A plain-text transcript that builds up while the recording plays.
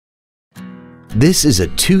This is a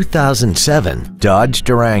 2007 Dodge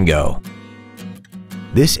Durango.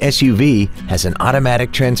 This SUV has an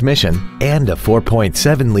automatic transmission and a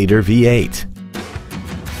 4.7-liter V8.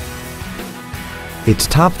 Its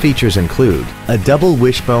top features include a double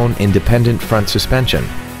wishbone independent front suspension,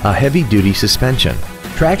 a heavy-duty suspension,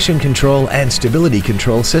 traction control and stability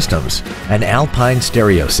control systems, an Alpine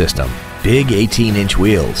stereo system, big 18-inch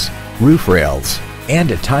wheels, roof rails, and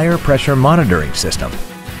a tire pressure monitoring system.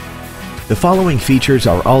 The following features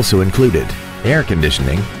are also included: air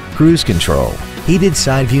conditioning, cruise control, heated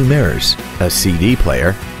side view mirrors, a CD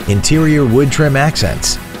player, interior wood trim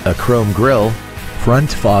accents, a chrome grille, front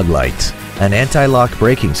fog lights, an anti-lock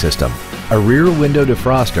braking system, a rear window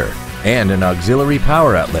defroster, and an auxiliary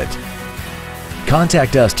power outlet.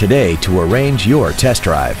 Contact us today to arrange your test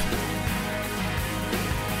drive.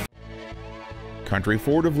 Country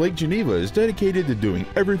Ford of Lake Geneva is dedicated to doing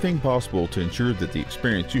everything possible to ensure that the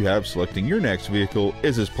experience you have selecting your next vehicle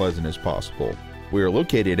is as pleasant as possible. We are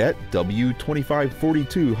located at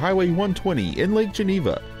W2542 Highway 120 in Lake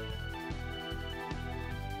Geneva.